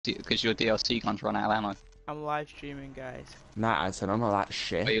because your DLC guns run out of ammo. I'm live streaming, guys. Nah, I said I'm not that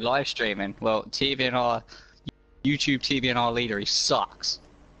shit. Are you live streaming? Well, TVNR, YouTube TVNR leader, he sucks.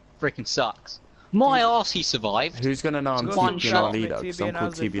 Freaking sucks. My arse, he survived. Who's gonna know I'm One TBNR shot. leader? Because I'm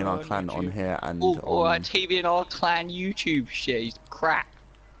called TBNR Clan on here and Alright, TVNR Clan YouTube shit, he's crap.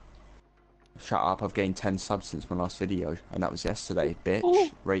 Shut up, I've gained 10 subs since my last video, and that was yesterday, bitch. Ooh.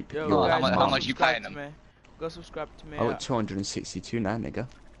 Rape Yo, your guys, mum. how much you paying them? Go subscribe to me. I got 262 now, nigga.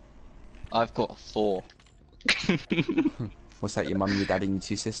 I've got 4. What's that, your mum, your dad, and your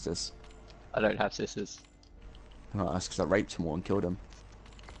 2 sisters? I don't have sisters. Oh, that's because I raped them all and killed them.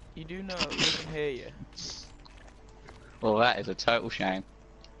 You do know we can hear you. Well, that is a total shame.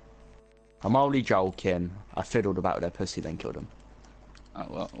 I'm only joking. I fiddled about their pussy, then killed them.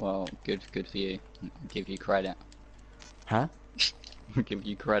 Oh, well, good for you. I'll give you credit. Huh? I'll give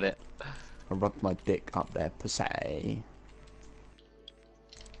you credit. I rubbed my dick up their pussy.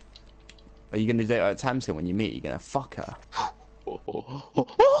 Are you gonna do it at Tamsin when you meet? You're gonna fuck her?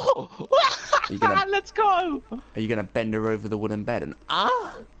 Let's go! Are you gonna bend her over the wooden bed and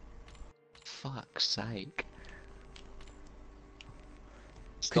Fuck's sake.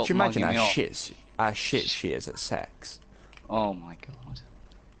 Could you imagine how shit she is at sex? Oh my god.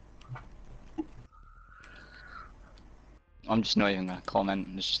 I'm just not even gonna comment.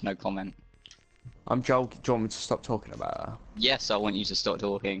 There's just no comment. I'm joking. Do you want me to stop talking about her? Yes, I want you to stop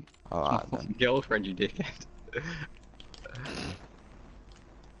talking. Alright then. Girlfriend, you dickhead.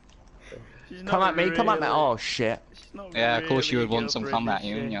 Come at me, come at me. Oh shit. Yeah, of course you would want some come at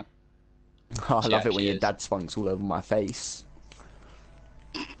you, wouldn't you? Oh, I love it when your dad spunks all over my face.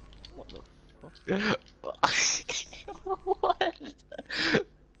 What the fuck? What?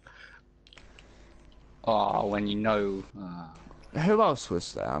 Oh, when you know. Who else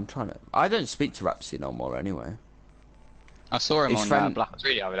was there? I'm trying to. I don't speak to Rapsy no more anyway. I saw him His on Black Ops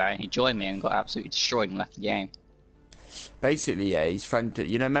 3 the other day. He joined me and got absolutely destroyed and left the game. Basically, yeah, his friend.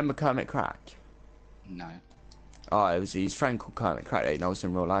 You know, remember Kermit Crack? No. Oh, it was his friend called Kermit Crack that he knows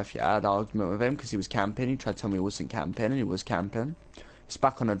in real life. Yeah, I had an argument with him because he was camping. He tried to tell me he wasn't camping, and he was camping. He's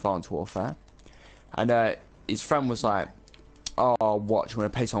back on Advanced Warfare. And his friend was like, oh, watch, I'm going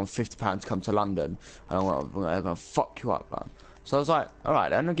to pay someone £50 to come to London, and I'm going to fuck you up, man. So I was like, alright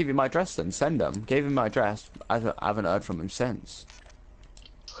then, I'll give you my address then, send him. Gave him my address, I haven't heard from him since.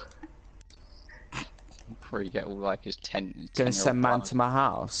 Before you get all like his 10 Gonna send man to my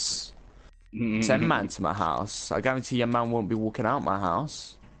house. Send man to my house. I guarantee your man won't be walking out my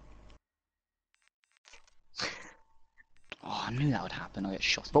house. Oh, I knew that would happen. I get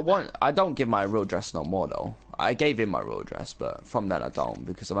shot. But I don't give my real address no more though. I gave him my real address, but from then I don't,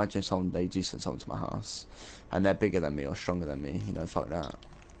 because imagine they do send someone to my house, and they're bigger than me or stronger than me. You know, fuck that.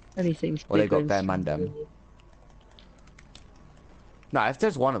 Anything's or they got bare man them. Nah, if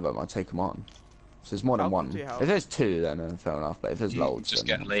there's one of them, I'll take them on. So there's more than one. If there's 2, then fair enough. But if there's loads, just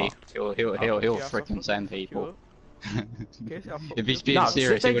then get leave. He'll freaking send people. If he's being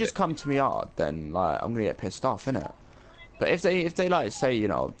serious, if they just come to me hard, then like I'm gonna get pissed off, innit? But if they like say, you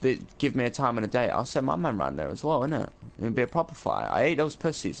know, they give me a time and a date, I'll send my man round there as well, innit? It'll be a proper fight. I hate those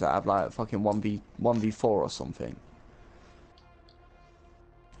pussies that have like fucking 1v4 or something.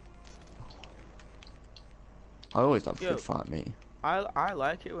 I always love a good fight, me. I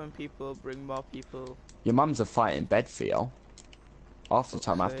like it when people bring more people. Your mum's a fight in bed for you. Half the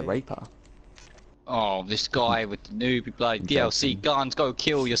time I have to rape her. Oh, this guy with the newbie bloody DLC guns, go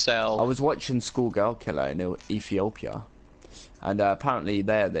kill yourself. I was watching Schoolgirl Killer in Ethiopia. And apparently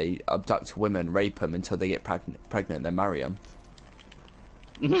there they abduct women, rape them until they get pregnant, then marry them.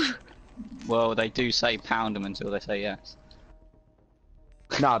 Well, they do say pound them until they say yes.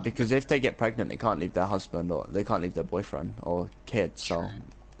 Nah, because if they get pregnant, they can't leave their husband or they can't leave their boyfriend or kids, so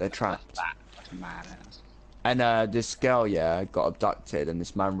they're trapped. That's madness. And this girl, yeah, got abducted, and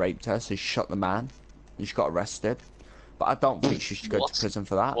this man raped her, so she shot the man. And she got arrested. But I don't think she should go to prison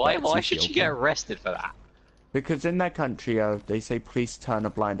for that. Why should she get arrested for that? Because in their country, they say police turn a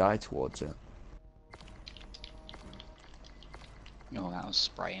blind eye towards it. Oh, that was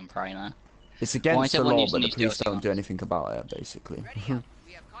spray and pray, man. It's against the law, but the police don't do anything about it, basically. We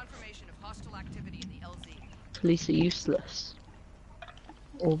have confirmation of hostile activity in the LZ. Police are useless.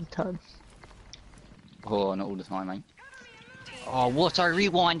 All the time. Oh, not all the time, mate. Oh, what? I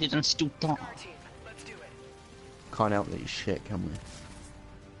rewinded and still don't. Can't help that shit, can we?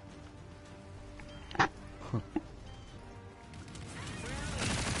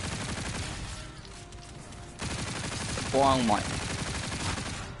 Oh my.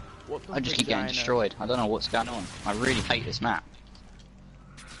 I just keep getting destroyed. I don't know what's going on. I really hate this map.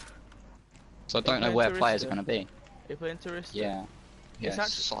 So I don't know where players are going to be. If we're interested. Yeah. Yeah, It's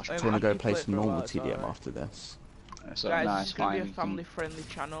it's such Do a you want to go I can play play some for a normal while, it's TDM alright. after this? So, Guys, no, this it's is gonna fine. be a you can- family-friendly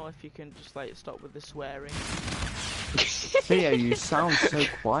channel. If you can just like stop with the swearing. Theo, you sound so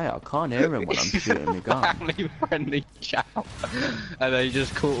quiet. I can't hear him when I'm shooting the gun. Family friendly channel. And then you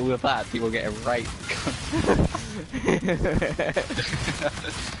just caught all of that, people getting raped.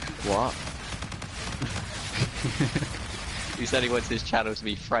 What? He said he wants his channel to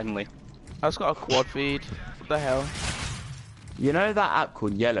be friendly. I just got a quad feed. What the hell? You know that app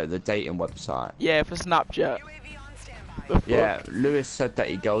called Yellow, the dating website? Yeah, for Snapchat. UAV on standby. The fuck? Yeah, Lewis said that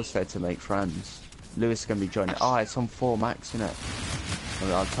he goes there to make friends. Lewis is going to be joining. Oh, it's on 4 max, isn't it?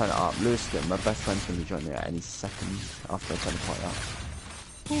 I'll turn it up. Lewis, my best friend's going to be joining it any second after I turn the party up.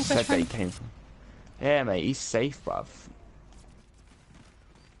 He said that he came from. Yeah, mate, he's safe, bruv.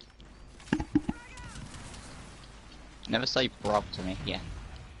 Never say bruv to me, yeah.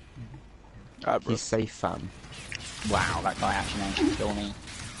 Alright, bro. He's safe, fam. Wow, that guy actually managed to kill me.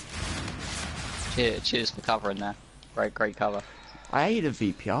 Cheers for covering there. Great cover. I hate a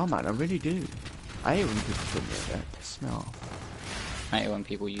VPR, man. I really do. I hate when people kill me a bit. Piss me off. I hate when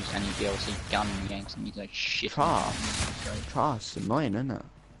people use any DLC gun in the games and use like shit. Trust, annoying, isn't it?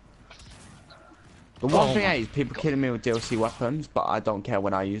 The one Oh thing I my hate is people killing me with DLC weapons, but I don't care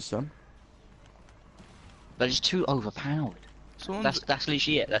when I use them. They're just too overpowered. Someone's That's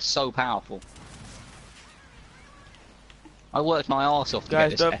literally it. They're so powerful. I worked my arse off to Guys,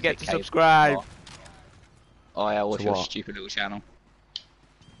 get this don't epic forget to cave. subscribe. Oh yeah, watch To your what? stupid little channel.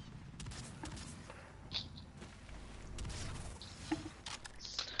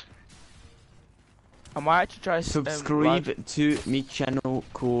 I might actually try Subscribe to my channel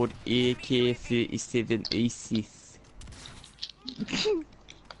called AK3786.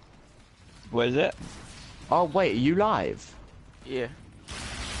 What is it? Oh wait, are you live? Yeah,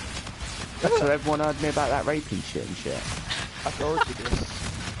 So everyone heard me about that raping shit and shit. I told you this.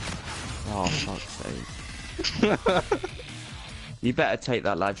 Oh fuck's sake. You better take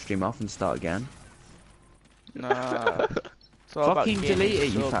that live stream off and start again. Nah. It's all about Fucking gaining delete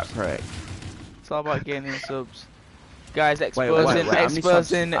it, you subs. fat prick. It's all about gaining subs. Guys, wait,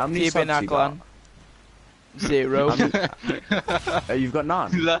 exposing how many exposing subs you TB got? Naklan. 0. Oh, you've got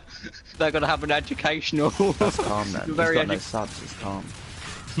none? They're gonna have an educational. That's calm then. He's Very got no edu- subs, it's calm.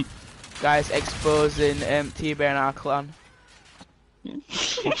 Guys, exposing TB Naklan.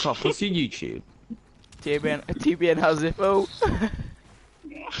 Fuck off, what's your YouTube? TB and ZiFo.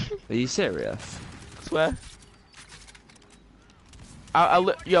 Are you serious? Swear. I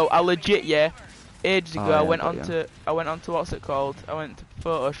legit, yeah. Ages ago, Oh, yeah, I went got ya. on to what's it called? I went to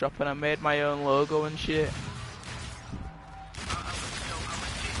Photoshop and I made my own logo and shit.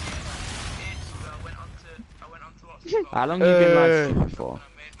 How long have you been live streaming for?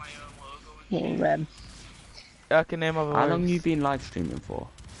 I can name my voice. How long you been live streaming for?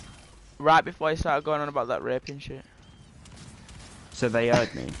 Right before I started going on about that raping shit. So they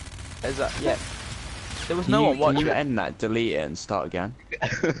heard me. Is that yeah? There was Can no you, one watching. Can you end that, delete it and start again?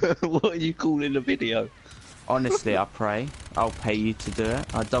 What are you calling a video? Honestly, I pray. I'll pay you to do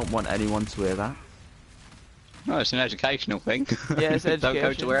it. I don't want anyone to hear that. No, it's an educational thing. Yeah, it's Don't go to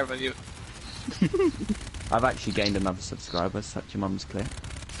education. wherever you. I've actually gained another subscriber, such your mum's clear.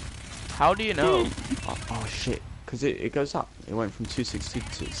 How do you know? Oh shit, because it goes up. It went from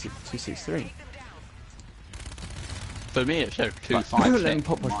 262 to 263. For me, it showed Right, 256. let me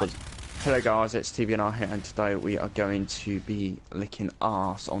pop my fuzz. Hello guys, it's TVNR here, and today we are going to be licking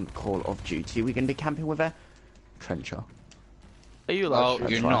arse on Call of Duty. We're going to be camping with a trencher. Are you Well, like?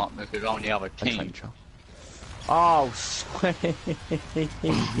 That's you're right. not, because on the other A team. trencher. Oh, sweet.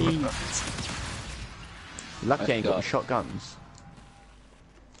 Lucky I ain't got the shotguns.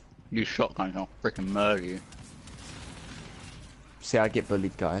 You shotgun, I'll freaking murder you. See, I get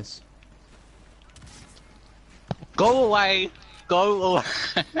bullied, guys. Go away! Go away!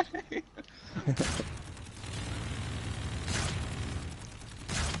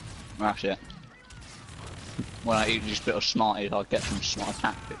 That's it. When I eat just a bit of Smarties, I'll get some smart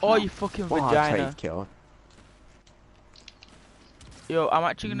tactics. Oh, now. you fucking What vagina. take killed? Yo, I'm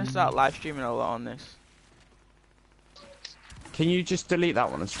actually gonna start live streaming a lot on this. Can you just delete that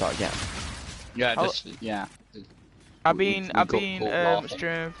one and start again? Yeah, I'll- just, yeah. I've We been got caught laughing.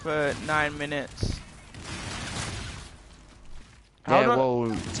 streaming for 9 minutes. How Yeah, do I-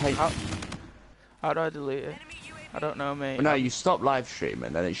 well, take... How do I delete it? I don't know, mate. Well, no, you stop live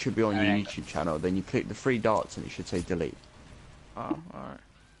streaming, then it should be on your Alright. YouTube channel. Then you click the 3 dots and it should say delete. Oh, alright.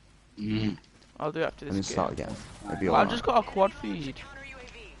 Mm. I'll do it after And then this game. start again. It'll be I've alright. just got a quad feed.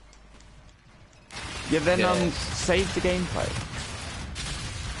 Yeah, then Yes. save the gameplay.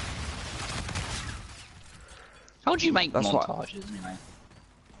 How do you make That's what- montages anyway?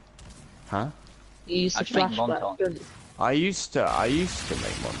 Huh? You use the How'd you make flashback. montage? Good. I used to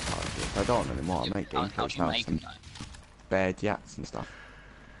make montages. I don't anymore. I make How'd gameplays you now. make Some them though? bad yats and stuff.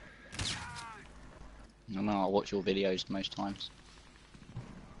 I know, I watch your videos most times.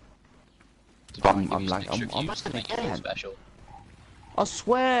 To I'm- try and give I'm you some like- extra I'm views to like, make it feel yeah. special. I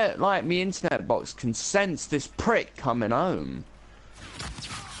swear, like, me internet box can sense this prick coming home.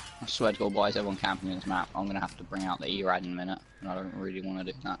 I swear to God, why is everyone camping in this map? I'm gonna have to bring out the E-Rad in a minute, and I don't really want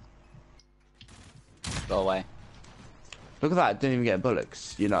to do that. Go away. Look at that, I didn't even get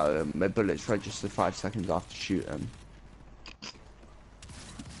bullets. You know, my bullets registered 5 seconds after shooting.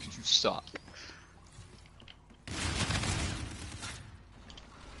 You suck.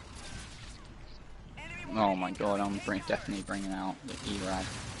 Oh my God, I'm definitely bringing out the E-Rad.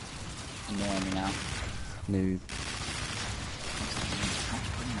 Annoying me now. Noob.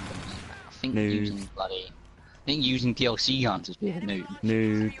 I think Noob. using bloody... I think using DLC guns is being a noob.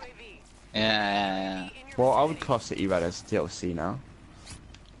 Noob. Yeah. Well, I would class the E-Rad as DLC now.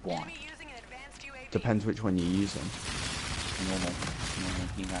 Why? Depends which one you're using. Normal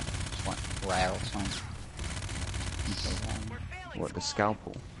E-Rad. It's like rare or something. What, the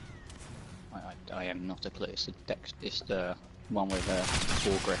scalpel? I am not a clue. It's the one with a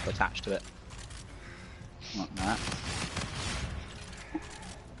foregrip attached to it. Like that.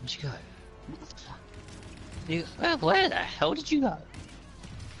 Where'd you go? What the fuck? Where the hell did you go?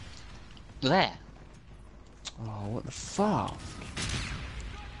 There. Oh, what the fuck?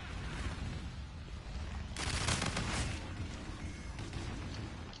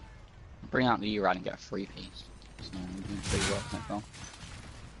 Bring out the E-Rad and get a free piece. So I'm doing pretty well so far.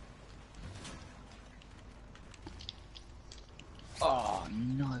 Oh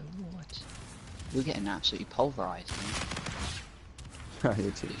no, what? We're getting absolutely pulverized. You're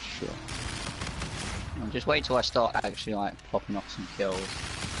too shit. Just wait till I start actually like popping off some kills.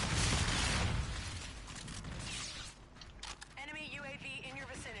 Enemy UAV in your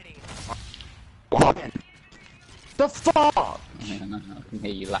vicinity. What the fuck? I can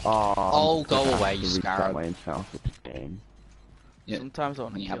hear you like. Oh, go I'm gonna away, have you to restart scarab. my internet off this game. Yeah. Sometimes I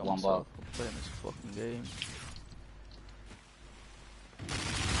want When to you have kill one myself for playing this fucking game.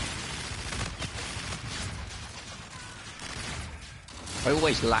 I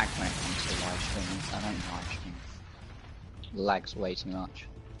always lag when it comes to live streaming. I don't live stream. Lags way too much.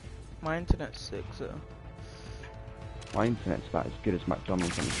 My internet's sick, so. My internet's about as good as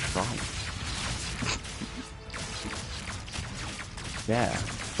McDonald's on strike. Yeah,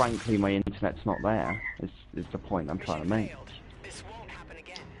 frankly, my internet's not there. Is the point I'm trying to make. This won't happen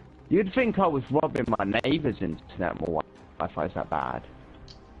again. You'd think I was robbing my neighbour's internet more. Wi-Fi is that bad?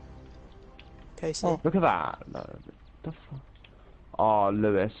 Casey. Oh, look at that. No, the fuck? Oh,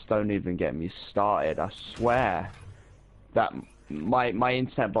 Lewis, don't even get me started. I swear that my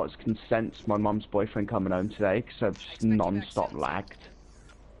internet bots can sense my mum's boyfriend coming home today because I've just non-stop lagged.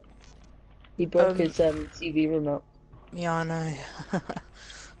 He broke his TV remote. Yeah, I know.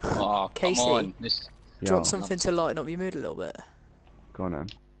 Oh, come Casey. on. This. Do you want something to lighten up your mood a little bit? Go on then.